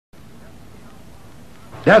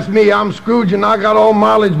That's me. I'm Scrooge, and I got all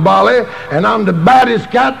Molly's barley, and I'm the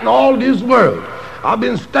baddest cat in all this world. I've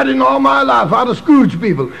been studying all my life how to Scrooge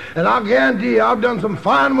people, and I guarantee you I've done some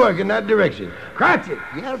fine work in that direction. Cratchit.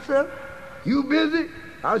 Yes, sir. You busy?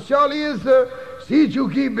 I surely is, sir. See that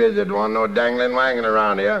you keep busy. Don't want no dangling wagon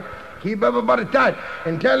around here. Keep everybody tight.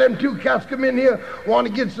 And tell them two cats come in here, want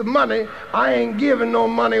to get some money. I ain't giving no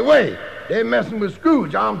money away. They're messing with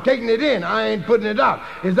Scrooge. I'm taking it in. I ain't putting it out.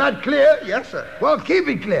 Is that clear? Yes, sir. Well, keep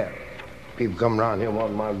it clear. People come around here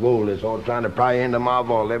wanting my gold. It's all trying to pry into my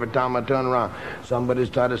vault. Every time I turn around, somebody's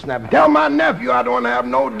trying to snap it. Tell my nephew I don't want to have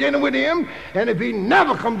no dinner with him. And if he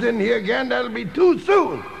never comes in here again, that'll be too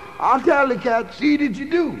soon. I'll tell the cat, see that you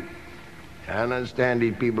do. I don't understand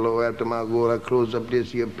these people who after my gold. I close up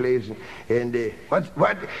this here place and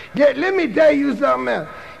what? Let me tell you something else.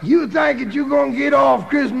 You think that you're going to get off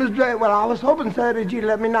Christmas Day? Well, I was hoping, sir, that you'd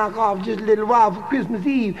let me knock off just a little while for Christmas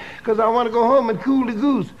Eve, because I want to go home and cool the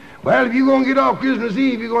goose. Well, if you're going to get off Christmas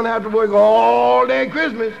Eve, you're going to have to work all day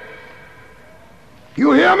Christmas.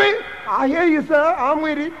 You hear me? I hear you, sir. I'm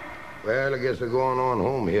with it. Well, I guess they're going on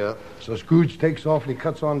home here. So Scrooge takes off and he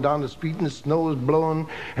cuts on down the street, and the snow is blowing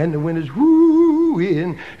and the wind is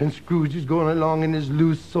whoo-in, and Scrooge is going along in his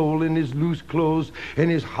loose soul and his loose clothes and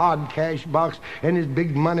his hard cash box and his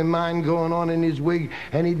big money mine going on in his wig,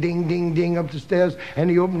 and he ding, ding, ding up the stairs, and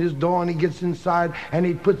he opens his door and he gets inside and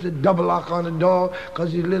he puts a double lock on the door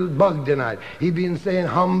because he's a little bugged tonight. He been saying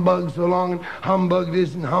humbug so long, and humbug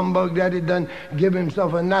this and humbug that. He done give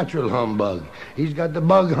himself a natural humbug. He's got the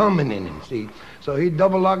bug humming in him, see? So he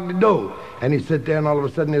double-locked the door, and he sit there, and all of a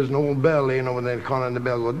sudden there's an old bell laying over there in the corner, and the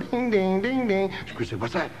bell goes ding, ding, ding, ding. Scrooge said,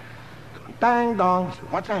 what's that? Dang, dong.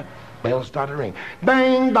 Said, what's that? Bells started to ring.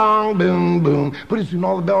 Bang, dong, boom, boom. Pretty soon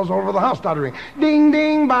all the bells all over the house started to ring. Ding,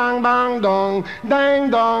 ding, bang, bang, dong. Dang,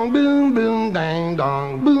 dong, boom, boom, dang,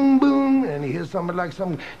 dong, boom, boom. And he hears somebody like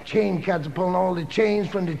some chain cats pulling all the chains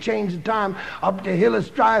from the chains of time up the hill of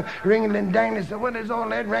strife, ringing and dangling. He said, what is all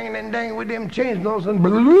that ringing and dangling with them chains? And all of a sudden,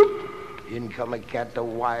 bloop. In come a cat, the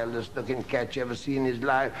wildest looking cat you ever seen in his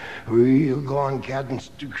life. Real gone cat, and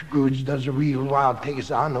Scrooge does a real wild take. He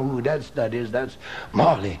said, I know who that stud is. That's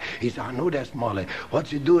Molly. He said, I know that's Molly.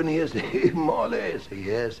 What's he doing here? He said, hey, Molly. I said,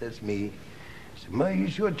 yes, that's me. He said, man, you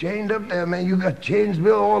sure chained up there, man. You got chains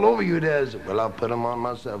built all over you there. I said, well, I put them on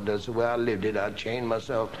myself. That's the way I lived it. I chained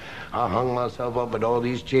myself. I hung myself up with all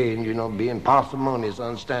these chains, you know, being parsimonious,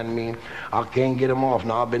 understand me? I can't get them off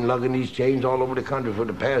now. I've been lugging these chains all over the country for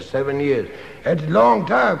the past 7 years. That's a long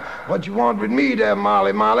time. What you want with me there,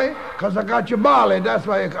 Molly? Because I got your barley. That's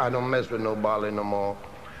why I don't mess with no barley no more.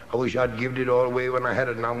 I wish I'd give it all away when I had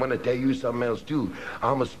it, and I'm going to tell you something else, too.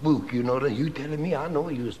 I'm a spook, you know that. You telling me I know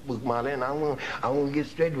you a spook, Molly, and I won't get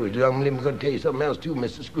straight with you. I'm going to tell you something else, too,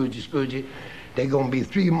 Mr. Scroogey. They're going to be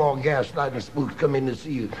 3 more gaslighting spooks coming to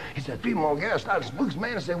see you. He said, 3 more gaslighting spooks?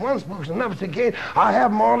 Man, I said, 1 spook's enough. I said, can't I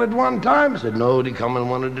have them all at one time? I said, no, they coming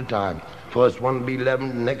one at a time. First one will be 11,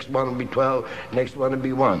 the next one will be 12, next one will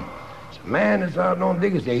be 1. I said, man, it's how I don't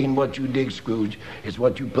dig. It ain't what you dig, Scrooge. It's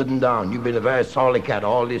what you putting down. You've been a very solid cat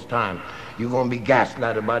all this time. You're going to be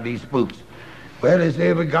gaslighted by these spooks. Well, they say,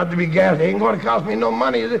 if it got to be gas, it ain't going to cost me no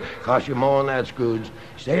money, is it? Cost you more than that, Scrooge.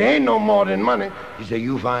 He said, it ain't no more than money. He said,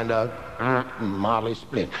 you find out. Molly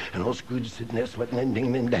split. And old Scrooge is sitting there sweating and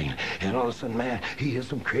dinging and dangling. And all of a sudden, man, he hears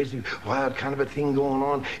some crazy, wild kind of a thing going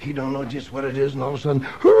on. He don't know just what it is. And all of a sudden,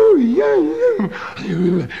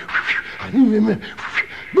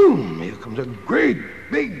 boom, here comes a great,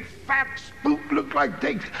 big, fat spook. Look like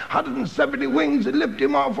takes 170 wings and lift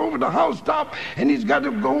him off over the housetop. And he's got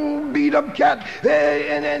a gold beat-up cat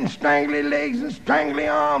and strangly legs and strangly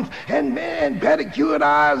arms and pedicured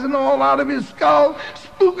eyes and all out of his skull,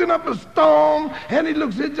 spooking up a storm. And he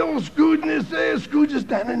looks at old Scrooge and he says, Scrooge is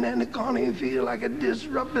standing there in the corner. He feels like a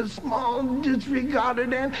disrupted, small,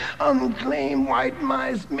 disregarded, and unclaimed white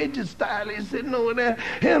mice midget style. He's sitting over there.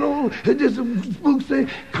 And old this spook say,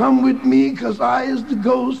 come with me, because I is the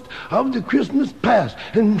ghost of the Christmas past.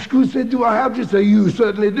 And Scrooge said, do I have to? Say, you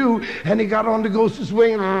certainly do. And he got on the ghost's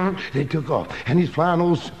wing. They took off. And he's flying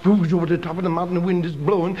old Scrooge over the top of the mountain. The wind is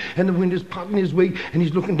blowing, and the wind is potting his wing. And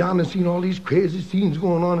he's looking down and seeing all these crazy scenes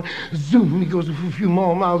going on. Zoom, he goes a few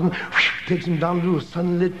more miles and takes him down to a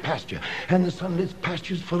sunlit pasture. And the sunlit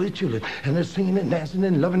pasture is full of children. And they're singing and dancing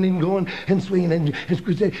and loving and going and swinging. And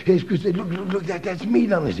Scrooge said, look, that's me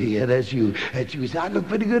down there. He said, yeah, that's you. He said, I look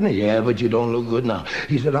pretty good now. Yeah, but you don't look good now.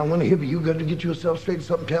 He said, I'm going to hit you. You've got to get yourself straight.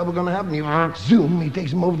 Something terrible going to happen to you. Zoom, he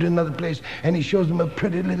takes him over to another place, and he shows him a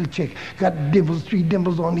pretty little chick. Got dimples, 3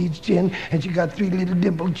 dimples on each chin, and she got 3 little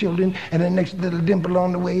dimpled children, and the next little dimple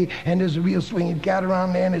on the way, and there's a real swinging cat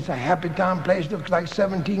around there, and it's a happy time place. Looks like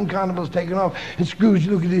 17 carnivals taking taking off. And Scrooge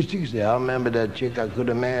looked at this chick and said, I remember that chick. I could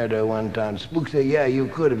have married her one time. Spook said, yeah, you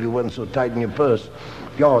could if you wasn't so tight in your purse.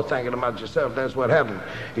 You're thinking about yourself. That's what happened.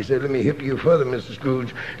 He said, let me hip you further, Mr.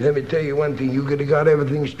 Scrooge. Let me tell you one thing. You could have got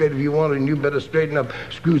everything straight if you wanted, and you better straighten up.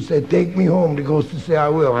 Scrooge said, take me home. The ghost said, I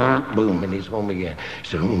will. Boom, and he's home again. He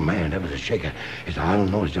said, oh, man, that was a shaker. He said, I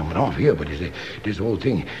don't know what's jumping off here, but he said, this whole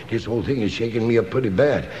thing is shaking me up pretty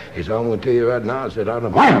bad. He said, I'm going to tell you right now. I said, I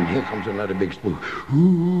don't know. Wham! Here comes another big spook.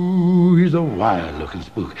 Ooh, he's a wild-looking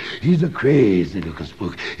spook. He's a crazy-looking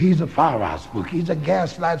spook. He's a far-out spook. He's a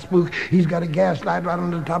gaslight spook. He's got a gaslight right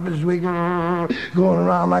on the top of his wig, going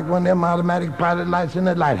around like one of them automatic pilot lights in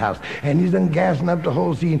a lighthouse. And he's done gassing up the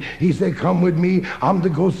whole scene. He said, come with me. I'm the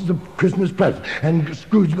ghost of the Christmas present. And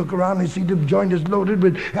Scrooge looked around and see the joint is loaded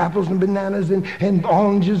with apples and bananas and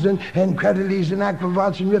oranges and cradlees and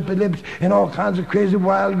aquavats and ripper-lips and all kinds of crazy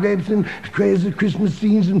wild grapes and crazy Christmas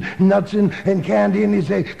scenes and nuts and candy. And he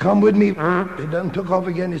said, come with me. It done took off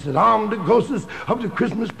again. He said, I'm the ghost of the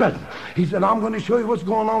Christmas present. He said, I'm going to show you what's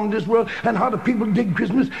going on in this world and how the people dig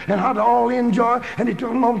Christmas and how to all enjoy. And he took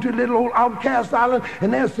them over to a little old outcast island,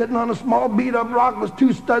 and they're sitting on a small beat-up rock with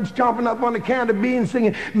two studs chomping up on a can of beans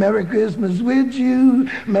singing, Merry Christmas with you,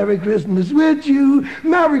 Merry Christmas with you,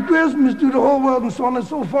 Merry Christmas to the whole world, and so on and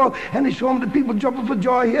so forth. And they show them the people jumping for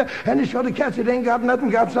joy here, and they show the cats that ain't got nothing,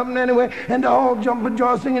 got something anyway, and they all jump for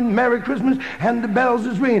joy singing Merry Christmas, and the bells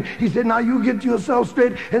is ringing. He said, now you get yourself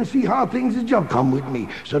straight and see how things is jump. Come with me.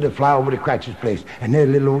 So they fly over to Cratchit's place, and there's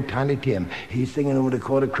little old Tiny Tim. He's singing over the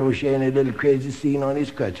quarter crochet and a little crazy scene on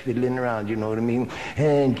his crutch, fiddling around, you know what I mean?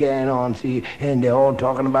 And carrying on, see, and they're all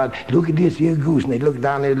talking about, look at this here goose, and they look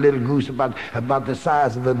down at a little goose about the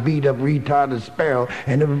size of a beat-up retarded sparrow,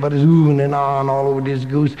 and everybody's oohing and ahhing all over this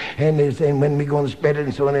goose, and they're saying, when we going to spread it,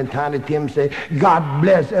 and so on, and Tiny Tim say, God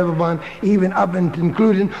bless everyone, even up and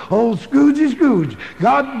including old Scroogey Scrooge.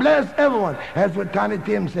 God bless everyone. That's what Tiny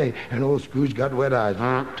Tim say. And old Scrooge got wet eyes,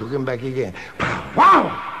 took him back again. Wow!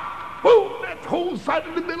 Whoa! Whole side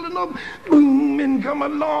of the building up, boom, and come a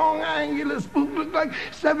long angular spook, looked like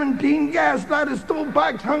 17 gaslighters,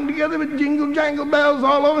 stovepipes hung together with jingle jangle bells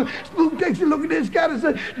all over. Spook takes a look at this cat and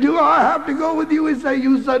says, do I have to go with you? He say,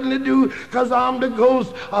 you certainly do, because I'm the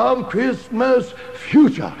ghost of Christmas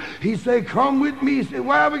future. He say, come with me. He say,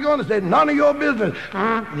 where are we going? He say, none of your business.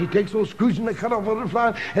 And he takes those Scrooge and they cut off all the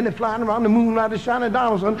flying, and they're flying around, the moonlight is shining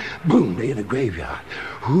down on something. Boom, they're in a graveyard.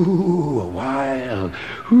 Ooh, a wild,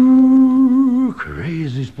 ooh,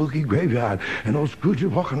 crazy, spooky graveyard. And old Scrooge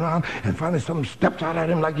is walking around, and finally something steps out at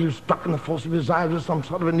him like he was stuck in the force of his eyes with some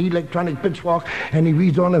sort of an electronic pitchfork, and he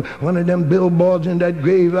reads on one of them billboards in that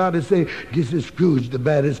graveyard and say, this is Scrooge, the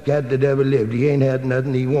baddest cat that ever lived. He ain't had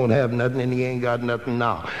nothing, he won't have nothing, and he ain't got nothing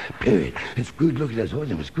now. Period. And Scrooge looked at us, oh,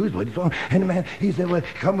 Scrooge, what are you doing? And the man, he said, well,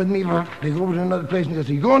 come with me. They go over to another place, and he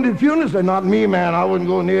said, you going to the funeral? I said, not me, man. I wouldn't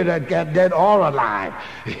go near that cat, dead or alive.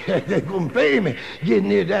 They're going to pay me. Get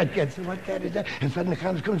near that cat. So what cat is that? And suddenly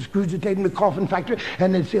comes Scrooge to take him to the coffin factory,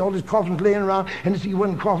 and they see all these coffins laying around, and they see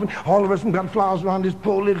one coffin. All of us got flowers around this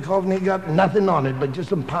poor little coffin. He got nothing on it but just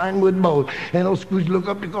some pine wood boughs. And old Scrooge look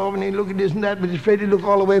up the coffin, and he look at this and that, but he's afraid to look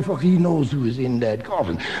all the way, for he knows who is in that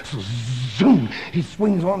coffin. So zoom, he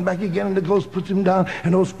swings on back again, and the ghost puts him down,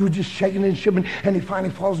 and old Scrooge is shaking and shivering, and he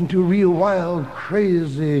finally falls into a real wild,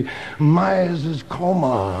 crazy Myers'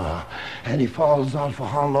 coma. And he falls out for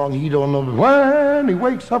how long, he don't know. But when he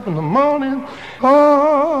wakes up in the morning,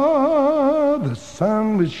 oh, the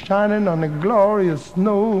sun was shining on the glorious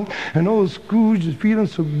snow, and old Scrooge is feeling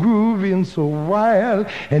so groovy and so wild,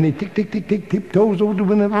 and he tiptoes over the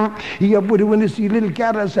window. He up with the window, see a little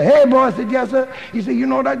cat. I say, hey, boy. I said, yes, sir. He said, you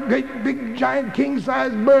know that great, big, giant,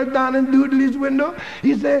 king-sized bird down in Doodley's window?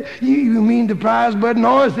 He said, you mean the prize bird?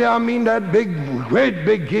 No, I said, I mean that big, great,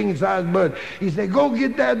 big, king-sized bird. He said, go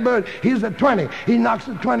get that bird. Here's a 20. He knocks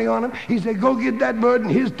a 20 on him. He said, go get that bird,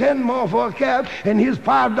 and here's 10 more for a cab, and here's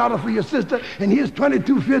 $5 for your sister, and here's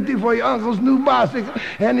 $22.50 for your uncle's new bicycle.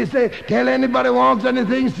 And he said, tell anybody wants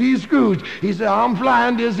anything, see Scrooge. He said, I'm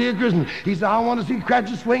flying this here Christmas. He said, I want to see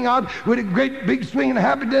Cratchit swing out with a great big swing and a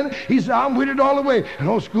happy dinner. He said, I'm with it all the way. And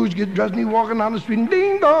old Scrooge gets dressed, and he's walking down the street, and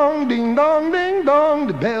ding dong, ding dong, ding dong,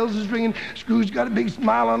 the bells is ringing. Scrooge got a big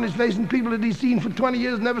smile on his face, and people that he's seen for 20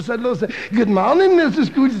 years never said hello. Said, good morning, Mr.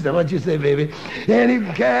 Scrooge. He said, what you say, baby? And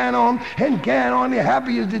he carrying on, and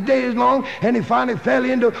happy as the day is long, and he finally fell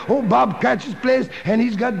into old Bob Cratchit's place, and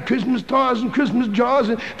he's got Christmas toys and Christmas jars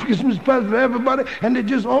and Christmas presents for everybody, and they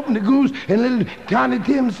just opened the goose, and little Tiny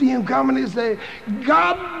Tim see him coming, and he say,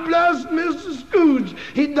 God bless Mr. Scrooge.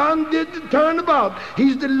 He done did the turnabout.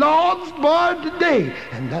 He's the Lord house boy today.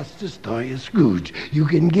 And that's the story of Scrooge. You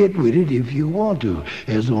can get with it if you want to.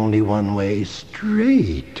 There's only one way,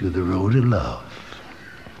 straight to the road of love.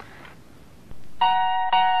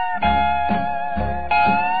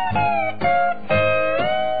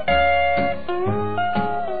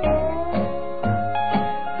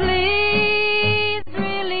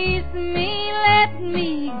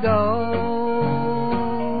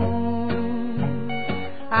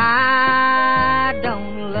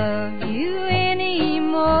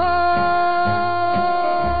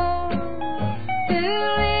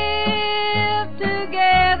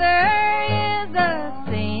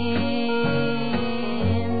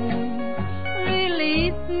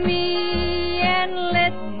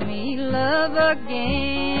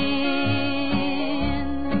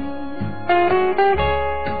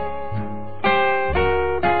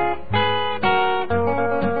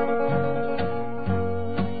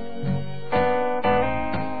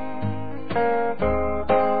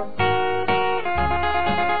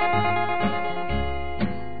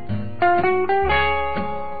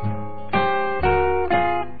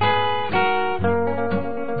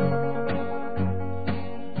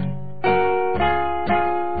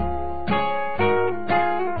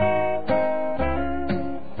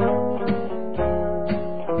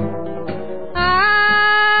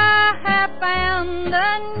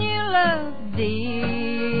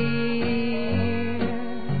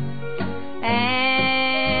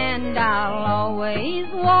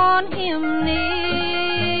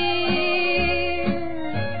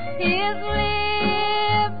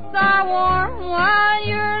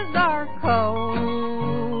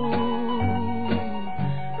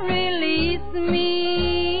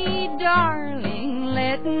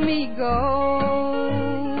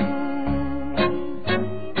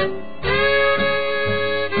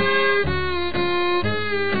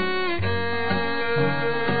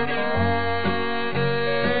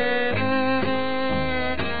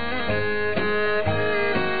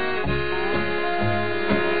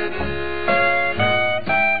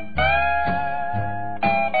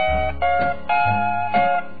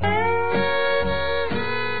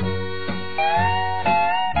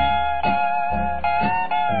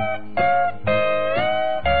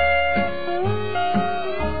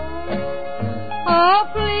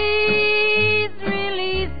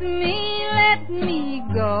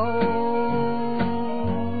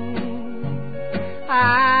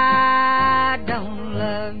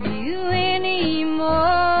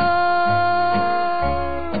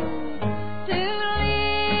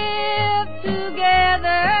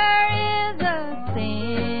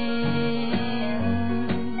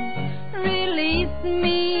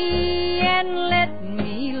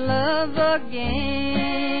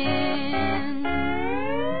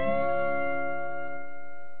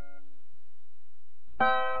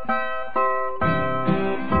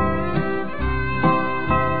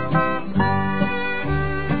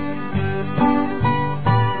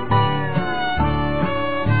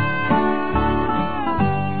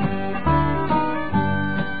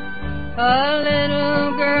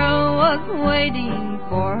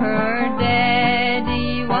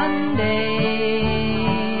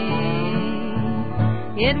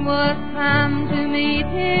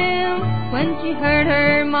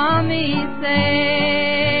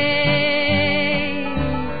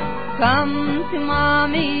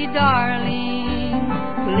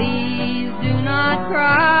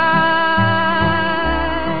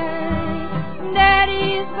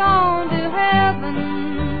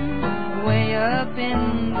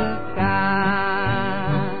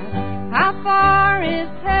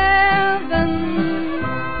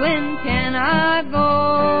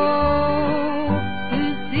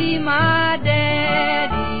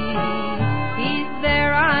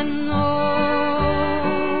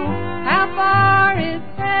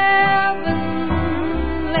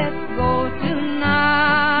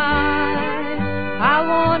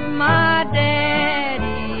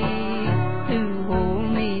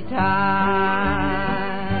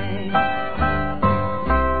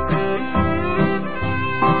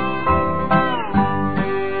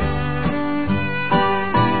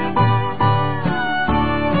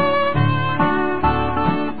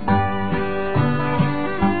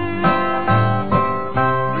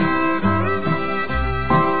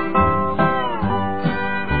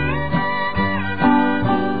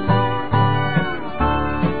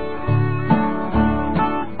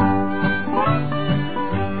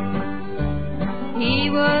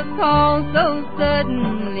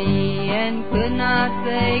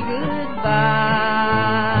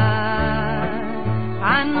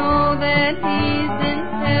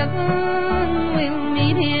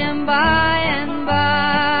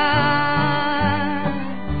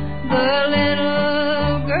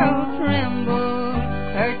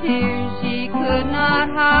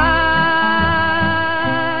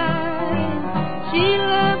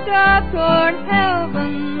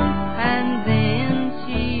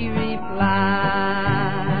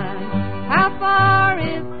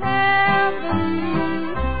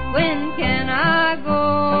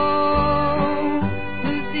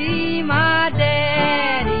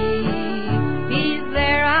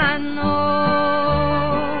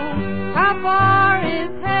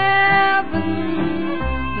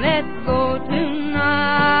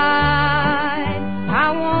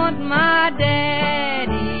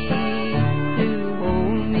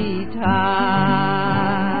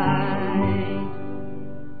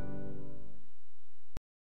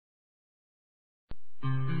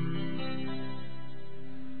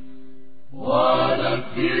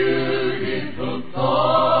 beautiful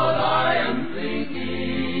thought I am thinking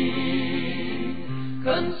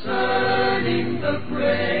concerning the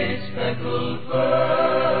great speckled bird.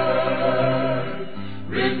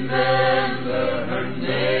 Remember, her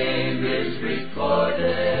name is recorded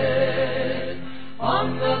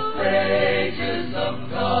on the pages of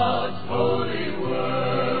God's holy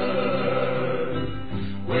word,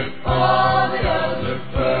 with all the other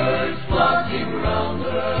birds flocking round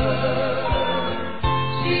her.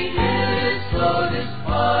 She is so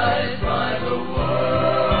despised by the world.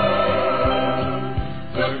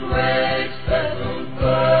 The great speckled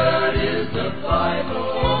bird is the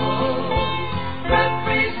Bible,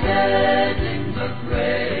 representing the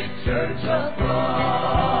great church of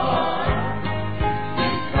God,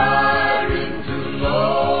 inspiring to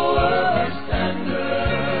lower her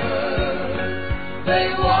standard. They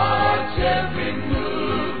watch every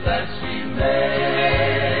move that she makes.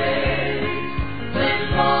 They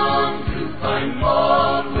long to find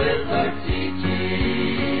fault with her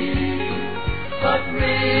teaching, but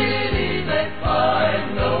really they find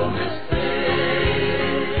no mistake.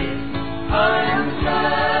 I am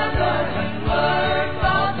glad I have learned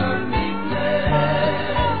of her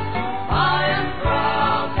meekness. I am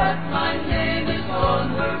proud that my name is on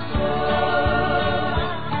her soul.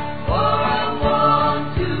 For I want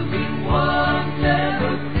to be one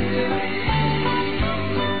never fearing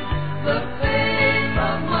the faith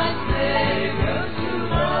of my Savior to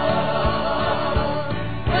love.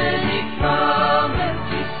 When He cometh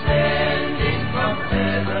descending from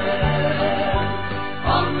heaven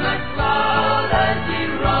on that cloud as He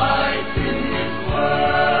rides in His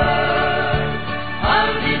word,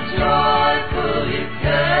 I'll be joyfully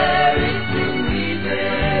carried to meet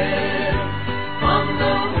Him on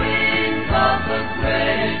the wings of the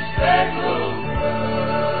great speckled bird.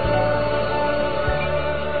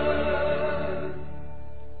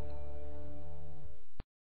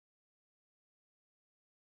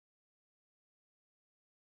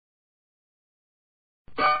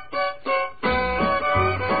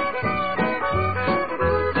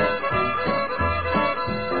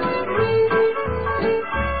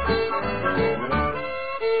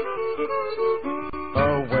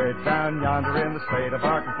 Way down yonder in the state of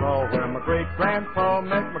Arkansas, where my great-grandpa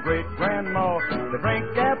met my great-grandma. They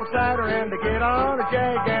drink apple cider and they get on a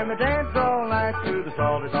jag, and they dance all night to the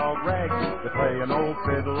salty dog rag. They play an old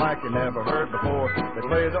fiddle like you never heard before. They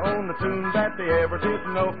play the only tune that they ever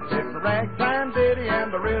didn't know. It's a ragtime ditty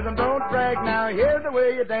and the rhythm don't drag. Now here's the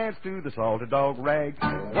way you dance to the salty dog rag.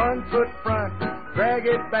 1 foot front, drag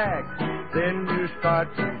it back, then you start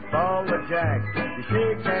to fall a jack. You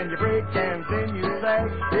shake and you break and then you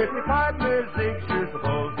sag. If your partner zigs, you're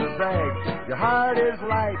supposed to zag. Your heart is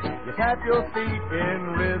light, you tap your feet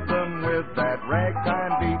in rhythm with that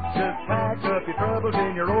ragtime beat. Just pack up your troubles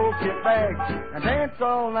in your old kit bag and dance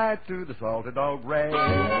all night to the salty dog rag.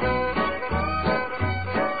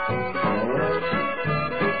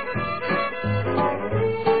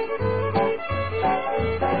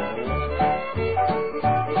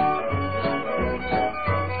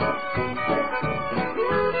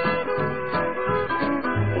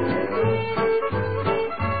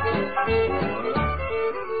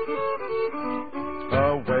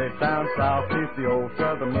 Down south is the old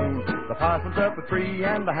southern moon. The possum's up a tree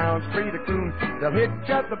and the hounds treat a coon. They'll hitch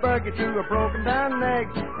up the buggy to a broken down nag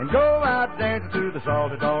and go out dancing to the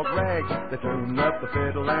salty dog rag. They tune up the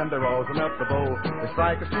fiddle and they're rosin up the bow. They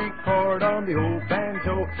strike a street chord on the old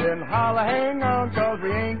banjo, then holler, hang on, 'cause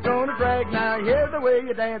we ain't gonna drag. Now here's the way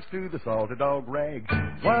you dance to the salty dog rag.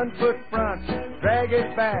 1 foot front, drag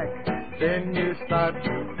it back, then you start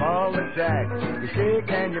to fall a jack. You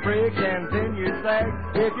shake and you break and then you sag.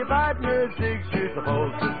 If your partner zigs, you're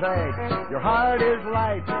supposed to sag. Your heart is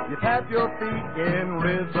light, you tap your feet in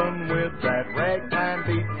rhythm with that ragtime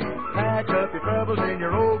beat. Pack up your troubles in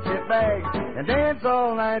your old kit bag and dance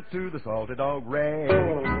all night to the salty dog rag.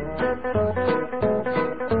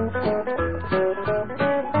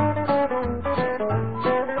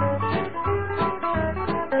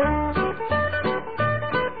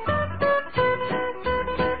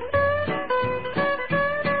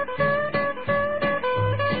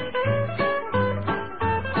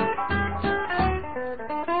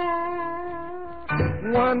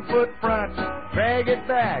 One foot front, drag it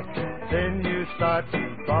back, then you start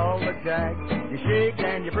to fall a jack. You shake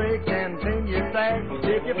and you break and then you sag.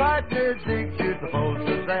 If your partner zigs, you're supposed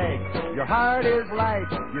to sag. Your heart is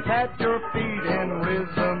light, you tap your feet in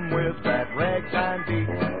rhythm with that ragtime beat.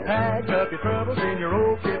 Pack up your troubles in your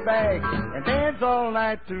old kit bag and dance all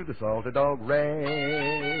night to the salty dog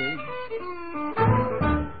rag.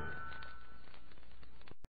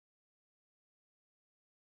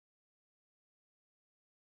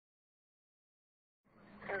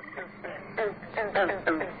 Thank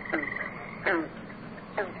you.